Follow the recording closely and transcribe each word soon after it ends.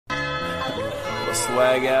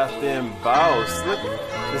Swag out them boss.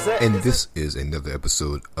 And this is another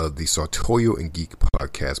episode of the Sartorial and Geek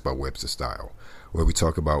podcast by Webster Style, where we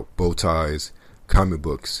talk about bow ties, comic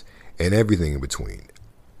books, and everything in between.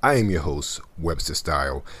 I am your host, Webster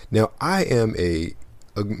Style. Now, I am a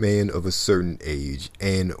man of a certain age,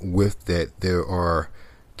 and with that, there are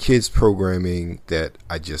kids programming that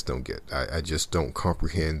I just don't get. I just don't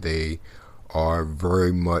comprehend. They are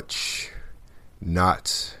very much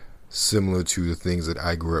not similar to the things that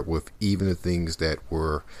I grew up with, even the things that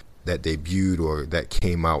debuted or that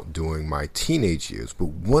came out during my teenage years. But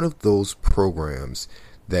one of those programs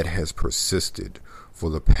that has persisted for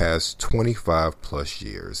the past 25 plus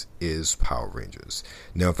years is Power Rangers.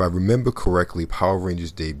 Now, if I remember correctly, Power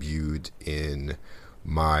Rangers debuted in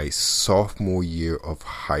my sophomore year of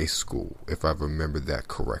high school, if I remember that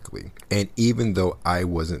correctly. And even though I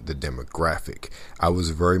wasn't the demographic, I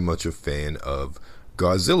was very much a fan of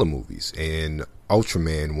Godzilla movies and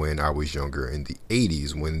Ultraman when I was younger in the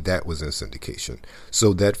 80s when that was in syndication.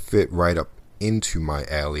 So that fit right up into my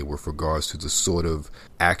alley with regards to the sort of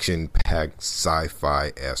action-packed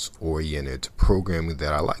sci-fi-esque oriented programming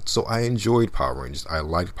that I liked. So I enjoyed Power Rangers. I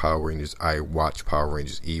liked Power Rangers. I watched Power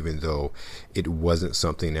Rangers even though it wasn't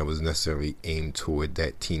something that was necessarily aimed toward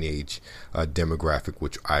that teenage demographic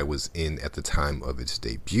which I was in at the time of its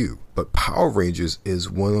debut. But Power Rangers is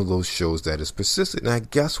one of those shows that is persistent, and I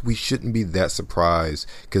guess we shouldn't be that surprised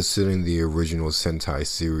considering the original Sentai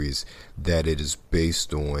series that it is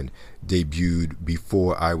based on debuted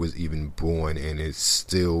before I was even born, and it's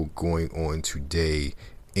still going on today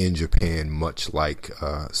in Japan, much like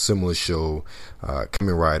a similar show,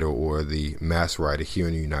 Kamen Rider or the Mask Rider here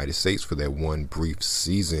in the United States for that one brief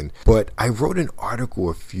season. But I wrote an article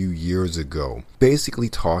a few years ago basically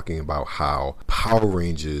talking about how Power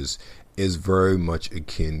Rangers is very much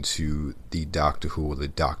akin to the Doctor Who or the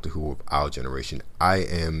Doctor Who of our generation. I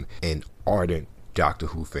am an ardent Doctor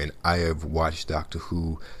Who fan. I have watched Doctor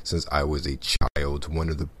Who since I was a child. One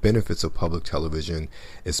of the benefits of public television,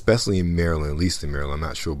 especially in Maryland, at least in Maryland, I'm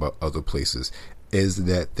not sure about other places, is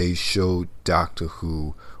that they show Doctor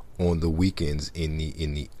Who on the weekends in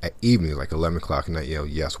the evening, like 11 o'clock at night.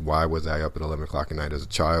 Yes, why was I up at 11 o'clock at night as a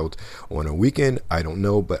child on a weekend? I don't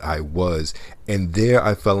know, but I was. And there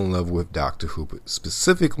I fell in love with Doctor Who, but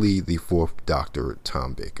specifically the fourth Doctor,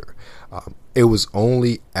 Tom Baker. It was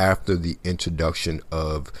only after the introduction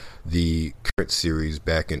of the current series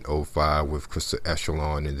back in 2005 with Krista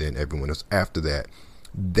Echelon and then everyone else after that,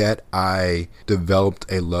 that I developed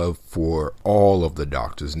a love for all of the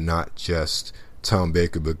Doctors, not just Tom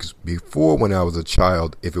Baker, because before, when I was a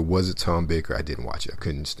child, if it wasn't Tom Baker, I didn't watch it. I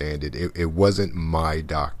couldn't stand it. It wasn't my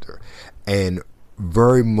Doctor. And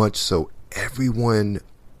very much so, everyone,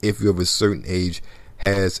 if you're of a certain age,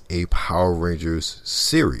 has a Power Rangers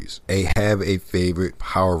series. They have a favorite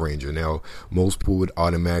Power Ranger. Now, most people would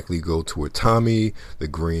automatically go toward Tommy, the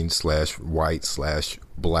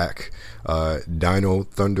green/white/black Dino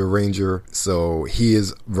Thunder Ranger. So he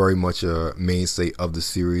is very much a mainstay of the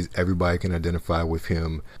series. Everybody can identify with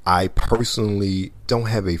him. I personally don't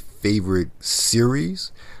have a favorite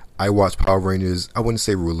series. I watch Power Rangers, I wouldn't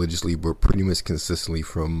say religiously, but pretty much consistently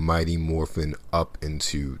from Mighty Morphin up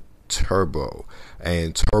into Turbo.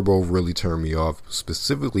 And Turbo really turned me off,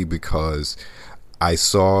 specifically because I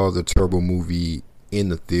saw the Turbo movie in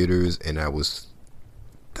the theaters and I was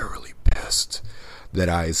thoroughly pissed that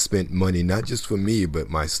I spent money, not just for me, but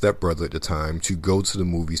my stepbrother at the time, to go to the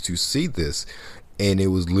movies to see this. And it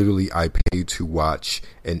was literally, I paid to watch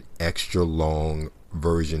an extra long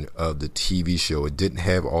version of the TV show. It didn't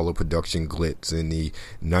have all the production glitz in the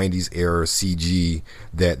 90s era CG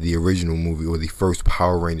that the original movie or the first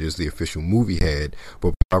Power Rangers, the official movie, had.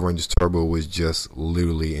 But Power Rangers Turbo was just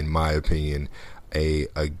literally, in my opinion, a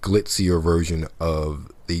glitzier version of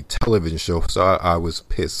the television show. So I was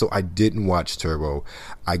pissed. So I didn't watch Turbo.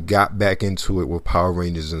 I got back into it with Power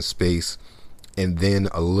Rangers in Space and then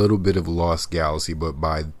a little bit of Lost Galaxy. But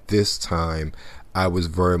by this time, I was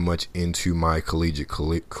very much into my collegiate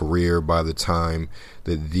career by the time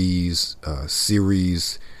that these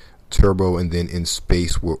series, Turbo and then In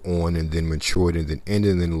Space, were on and then matured and then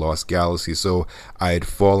ended in Lost Galaxy. So I had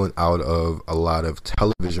fallen out of a lot of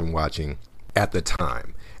television watching at the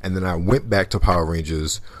time. And then I went back to Power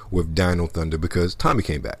Rangers with Dino Thunder because Tommy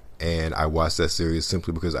came back. And I watched that series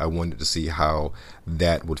simply because I wanted to see how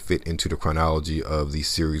that would fit into the chronology of the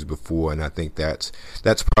series before. And I think that's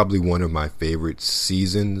probably one of my favorite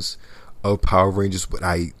seasons of Power Rangers. But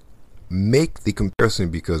I make the comparison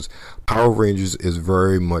because Power Rangers is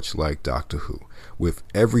very much like Doctor Who. With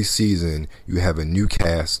every season, you have a new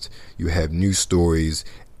cast, you have new stories,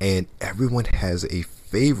 and everyone has a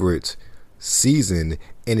favorite season,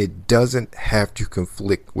 and it doesn't have to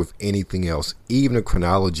conflict with anything else. Even a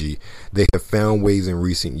chronology, they have found ways in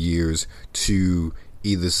recent years to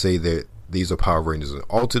either say that these are Power Rangers in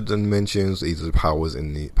altered dimensions, these are Power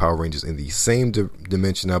Rangers in the same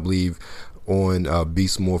dimension. I believe on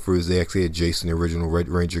Beast Morphers, they actually had Jason, the original Red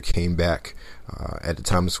Ranger, came back at the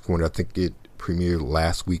time of this recording. I think it premiered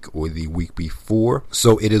last week or the week before.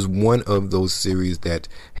 So it is one of those series that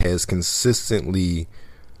has consistently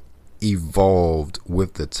evolved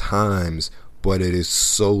with the times, but it is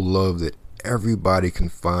so loved that everybody can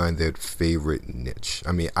find their favorite niche.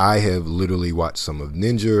 I mean, I have literally watched some of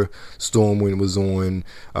Ninja Storm when it was on.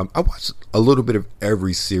 I watched a little bit of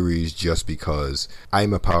every series just because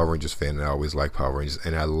I'm a Power Rangers fan and I always like Power Rangers,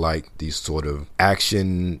 and I like these sort of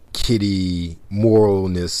action, kiddie,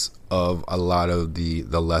 moralness of a lot of the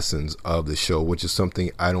lessons of the show, which is something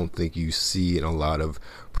I don't think you see in a lot of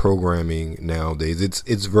programming nowadays.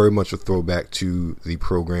 It's very much a throwback to the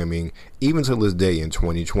programming, even to this day in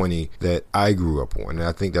 2020, that I grew up on, and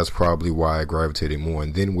I think that's probably why I gravitated more.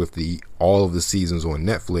 And then with all of the seasons on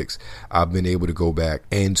Netflix, I've been able to go back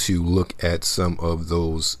and to look at some of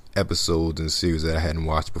those episodes and series that I hadn't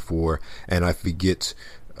watched before, and I forget.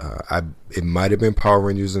 It might have been Power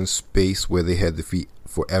Rangers in Space, where they had the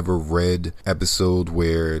Forever Red episode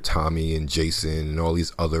where Tommy and Jason and all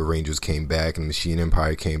these other Rangers came back, and Machine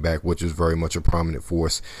Empire came back, which was very much a prominent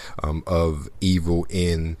force of evil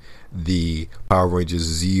in the Power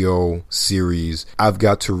Rangers Zeo series. I've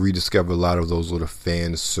got to rediscover a lot of those little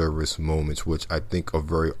fan service moments, which I think are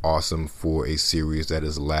very awesome for a series that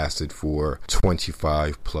has lasted for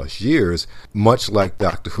 25 plus years, much like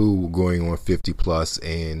Doctor Who going on 50 plus.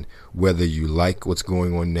 And whether you like what's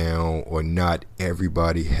going on now or not,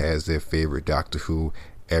 everybody has their favorite Doctor Who.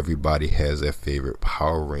 Everybody has their favorite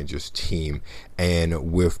Power Rangers team.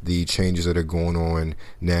 And with the changes that are going on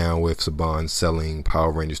now with Saban selling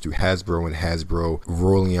Power Rangers to Hasbro, and Hasbro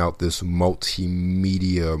rolling out this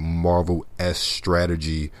multimedia Marvel-esque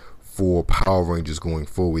strategy for Power Rangers going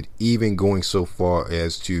forward, even going so far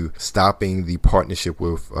as to stopping the partnership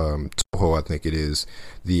with Toho, I think it is,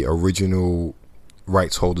 the original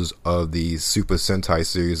rights holders of the Super Sentai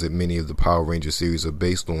series that many of the Power Rangers series are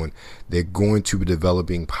based on. They're going to be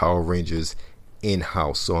developing Power Rangers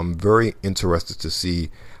in-house. So I'm very interested to see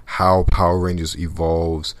how Power Rangers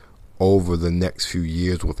evolves over the next few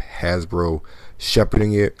years with Hasbro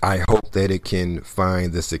shepherding it. I hope that it can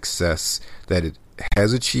find the success that it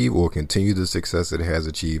has achieved, or continue the success that it has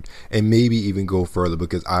achieved, and maybe even go further,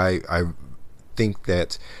 because I think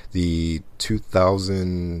that the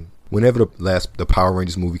 2000, whenever the Power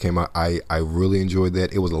Rangers movie came out, I really enjoyed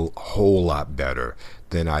that. It was a whole lot better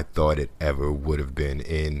than I thought it ever would have been.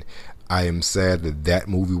 And I am sad that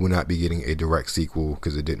movie will not be getting a direct sequel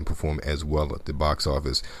because it didn't perform as well at the box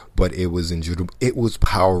office. But it was enjoyable. It was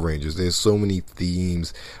Power Rangers. There's so many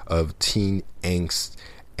themes of teen angst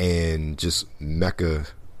and just mecha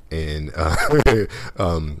and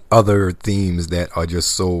other themes that are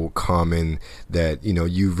just so common that, you know,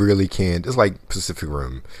 you really can't. It's like Pacific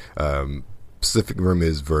Rim. Pacific Rim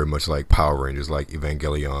is very much like Power Rangers, like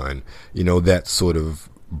Evangelion. You know, that sort of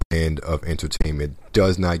brand of entertainment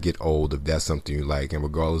does not get old if that's something you like, and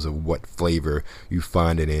regardless of what flavor you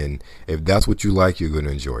find it in, if that's what you like, you're going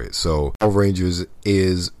to enjoy it. So Power Rangers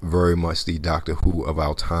is very much the Doctor Who of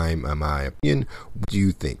our time, in my opinion. What do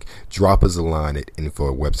you think? Drop us a line at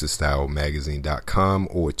info@websterstylemagazine.com,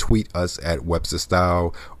 or tweet us at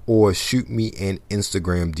websterstyle, or shoot me an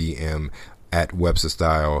Instagram DM at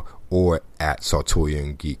websterstyle or at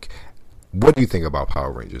Sartorian Geek. What do you think about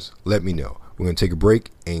Power Rangers? Let me know. We're going to take a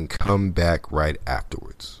break and come back right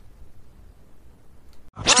afterwards.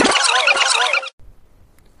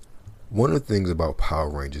 One of the things about Power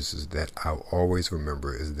Rangers is that I'll always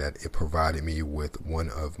remember is that it provided me with one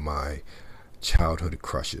of my childhood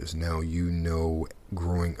crushes. Now, you know,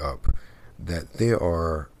 growing up, that there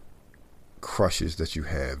are crushes that you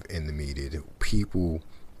have in the media, people,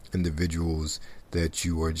 individuals that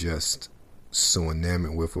you are just so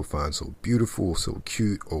enamored with, or find so beautiful, so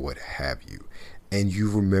cute, or what have you. And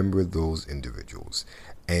you remember those individuals.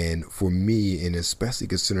 And for me, and especially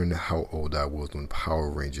considering how old I was when Power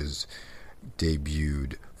Rangers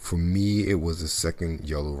debuted, for me it was the second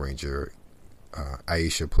Yellow Ranger,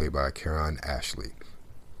 Aisha, played by Karen Ashley.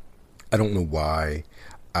 I don't know why,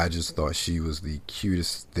 I just thought she was the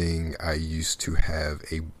cutest thing. I used to have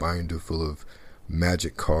a binder full of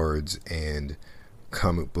magic cards and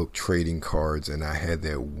comic book trading cards, and I had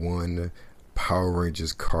that one Power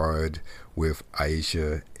Rangers card with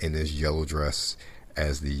Aisha in this yellow dress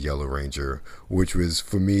as the Yellow Ranger, which was,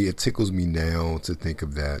 for me, it tickles me now to think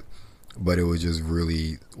of that but it was just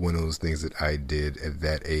really one of those things that I did at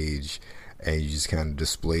that age, and you just kind of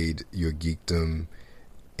displayed your geekdom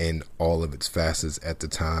in all of its facets at the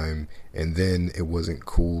time. And then it wasn't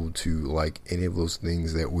cool to like any of those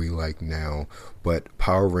things that we like now. But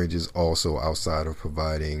Power Rangers also, outside of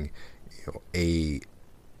providing, a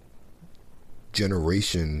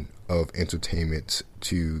generation of entertainment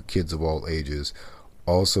to kids of all ages,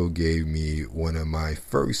 also gave me one of my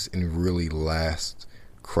first and really last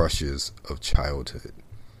crushes of childhood.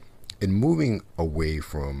 And moving away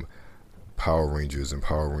from Power Rangers and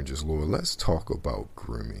Power Rangers lore, let's talk about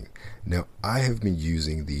grooming. Now, I have been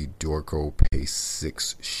using the Dorco Pace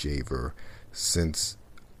 6 shaver since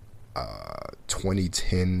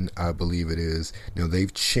 2010, I believe it is. Now,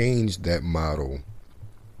 they've changed that model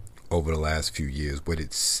over the last few years, but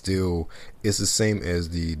it's the same as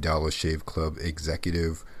the Dollar Shave Club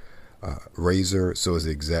Executive razor, so it's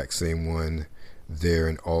the exact same one there.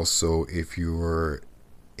 And also, if you're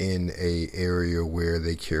in a area where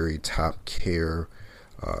they carry Top Care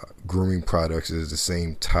grooming products, it is the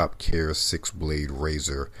same Top Care 6-blade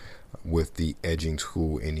razor with the edging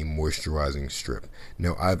tool and the moisturizing strip.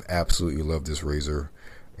 Now, I've absolutely loved this razor,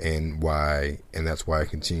 and that's why I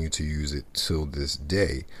continue to use it till this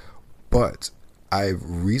day. But I've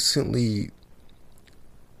recently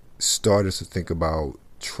started to think about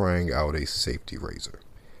trying out a safety razor.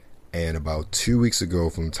 And about 2 weeks ago,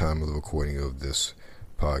 from the time of the recording of this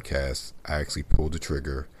podcast, I actually pulled the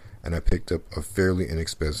trigger and I picked up a fairly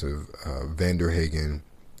inexpensive Vanderhagen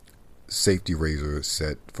safety razor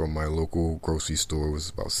set from my local grocery store. It was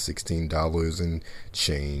about $16 and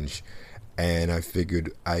change. And I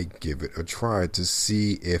figured I'd give it a try to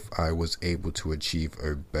see if I was able to achieve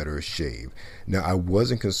a better shave. Now, I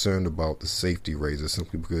wasn't concerned about the safety razor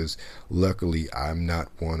simply because luckily I'm not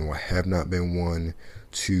one, or have not been one,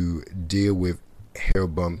 to deal with hair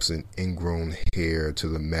bumps and ingrown hair to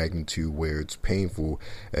the magnitude where it's painful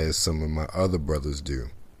as some of my other brothers do.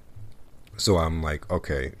 So I'm like,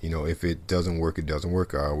 okay, if it doesn't work, it doesn't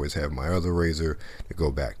work. I always have my other razor to go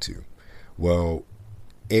back to. Well,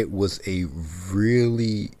 it was a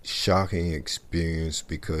really shocking experience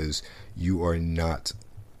because you are not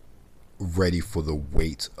ready for the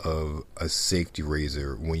weight of a safety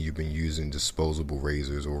razor when you've been using disposable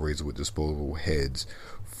razors or razor with disposable heads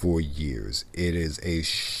for years. It is a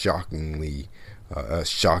shocking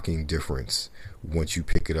difference once you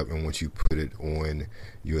pick it up and once you put it on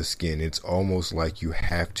your skin. It's almost like you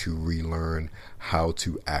have to relearn how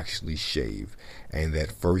to actually shave. And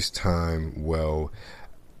that first time, well,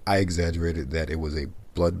 I exaggerated that it was a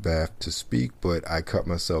bloodbath to speak, but I cut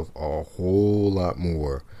myself a whole lot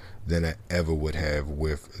more than I ever would have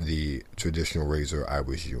with the traditional razor I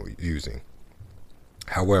was using.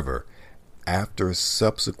 However, after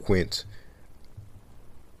subsequent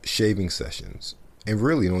shaving sessions, and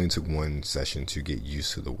really it only took one session to get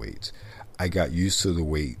used to the weight, I got used to the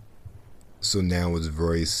weight. So now it's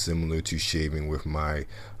very similar to shaving with my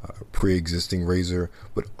pre-existing razor.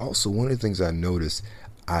 But also, one of the things I noticed,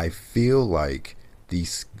 I feel like the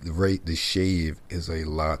shave is a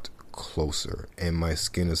lot closer and my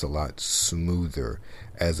skin is a lot smoother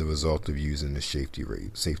as a result of using the safety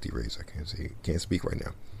razor. I can't speak right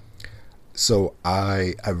now. So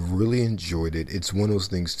I really enjoyed it. It's one of those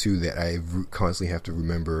things too that I constantly have to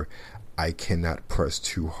remember. I cannot press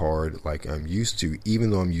too hard like I'm used to.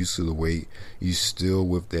 Even though I'm used to the weight, you still,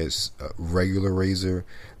 with this regular razor,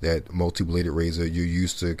 that multi-bladed razor, you're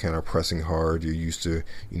used to kind of pressing hard. You're used to,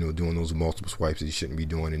 doing those multiple swipes that you shouldn't be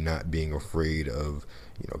doing, and not being afraid of,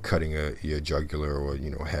 cutting your jugular, or,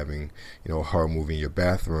 having, a hard move in your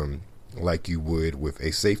bathroom like you would with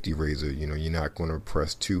a safety razor. You're not going to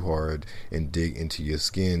press too hard and dig into your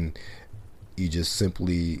skin. You just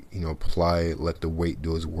simply, apply, let the weight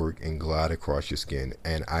do its work and glide across your skin.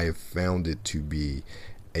 And I have found it to be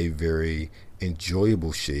a very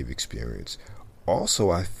enjoyable shave experience.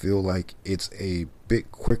 Also, I feel like it's a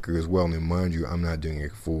bit quicker as well. And mind you, I'm not doing a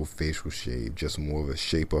full facial shave, just more of a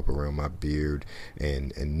shape up around my beard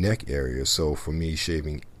and neck area. So for me,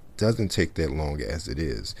 shaving doesn't take that long as it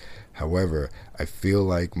is. However, I feel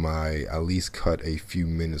like I at least cut a few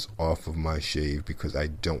minutes off of my shave because I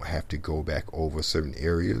don't have to go back over certain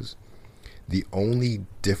areas. The only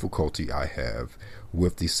difficulty I have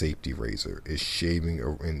with the safety razor is shaving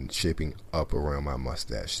and shaping up around my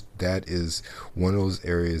mustache. That is one of those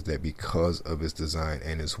areas that, because of its design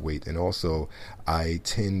and its weight, and also I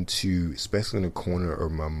tend to, especially in the corners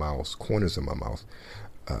of my mouth,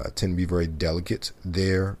 tend to be very delicate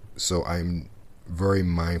there. So I'm very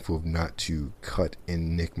mindful of not to cut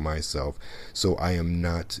and nick myself. So I am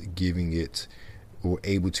not giving it or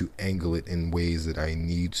able to angle it in ways that I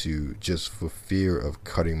need to, just for fear of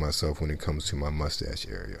cutting myself when it comes to my mustache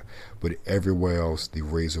area. But everywhere else, the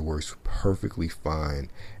razor works perfectly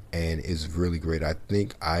fine and is really great. I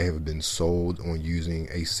think I have been sold on using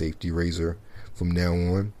a safety razor from now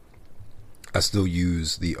on. I still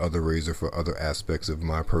use the other razor for other aspects of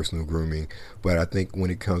my personal grooming, but I think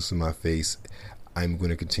when it comes to my face, I'm going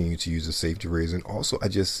to continue to use a safety razor. And also,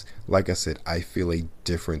 like I said, I feel a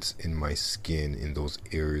difference in my skin in those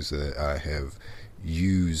areas that I have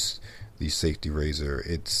used the safety razor.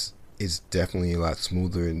 It's definitely a lot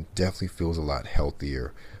smoother and definitely feels a lot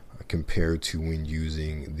healthier compared to when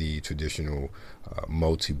using the traditional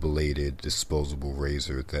multi-bladed disposable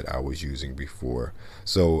razor that I was using before.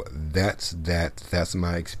 So that's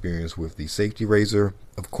my experience with the safety razor.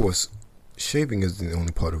 Of course, shaving is the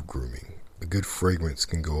only part of grooming. A good fragrance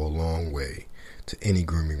can go a long way to any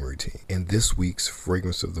grooming routine. And this week's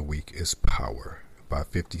fragrance of the week is Power by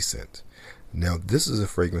 50 Cent. Now, this is a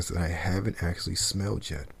fragrance that I haven't actually smelled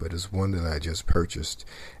yet, but it's one that I just purchased,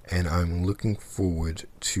 and I'm looking forward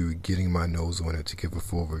to getting my nose on it to give a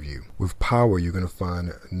full review. With Power, you're going to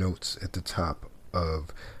find notes at the top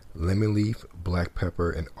of lemon leaf, black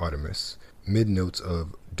pepper, and Artemis, mid notes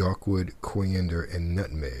of darkwood, coriander, and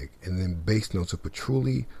nutmeg, and then base notes of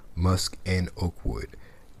patchouli, musk, and oak wood.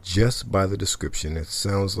 Just by the description, it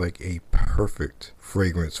sounds like a perfect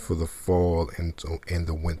fragrance for the fall and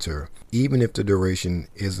the winter, even if the duration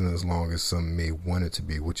isn't as long as some may want it to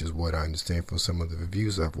be, which is what I understand from some of the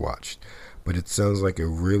reviews I've watched. But it sounds like a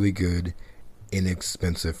really good,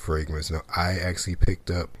 inexpensive fragrance. Now, I actually picked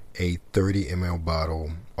up a 30 ml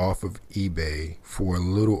bottle off of eBay for a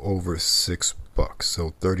little over $6.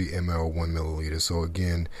 So 30 ml, 1 milliliter. So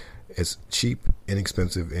again, it's cheap,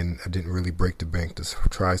 inexpensive, and I didn't really break the bank to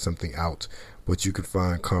try something out. But you could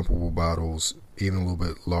find comparable bottles, even a little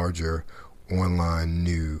bit larger, online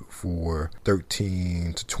new for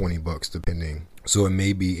 $13 to $20 depending. So it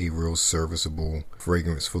may be a real serviceable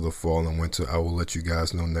fragrance for the fall and winter. I will let you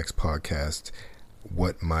guys know next podcast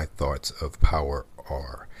what my thoughts of Power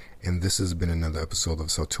are. And this has been another episode of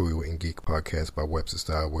Sartorial and Geek Podcast by Webster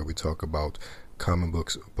Style, where we talk about comic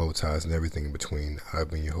books, bow ties, and everything in between. I've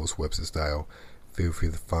been your host, Webster Style. Feel free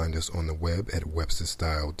to find us on the web at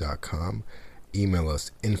websterstyle.com. Email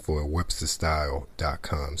us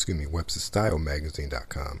info@websterstyle.com.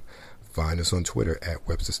 websterstylemagazine.com. Find us on Twitter at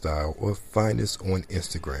Webster Style, or find us on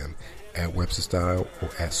Instagram at Webster Style or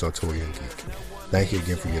at Sartorial and Geek. Thank you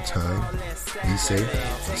again for your time. Be safe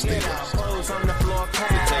and stay blessed. One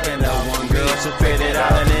girl should fit it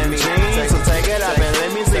all in them jeans, so take it up and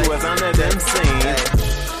let me see what's under them seams.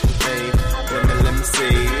 Hey, let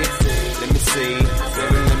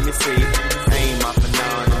me see. Ain't mopping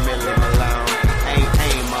on the middle of my lawn.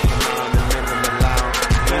 Ain't mopping on the middle of my lawn.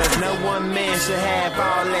 'Cause no one man should have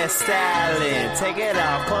all that styling. Take it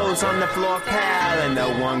off, clothes on the floor piling. No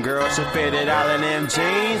one girl should fit it all in them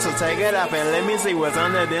jeans, so take it up and let me see what's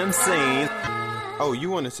under them seams. Oh,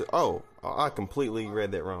 you wanted to? Oh, I completely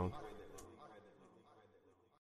read that wrong.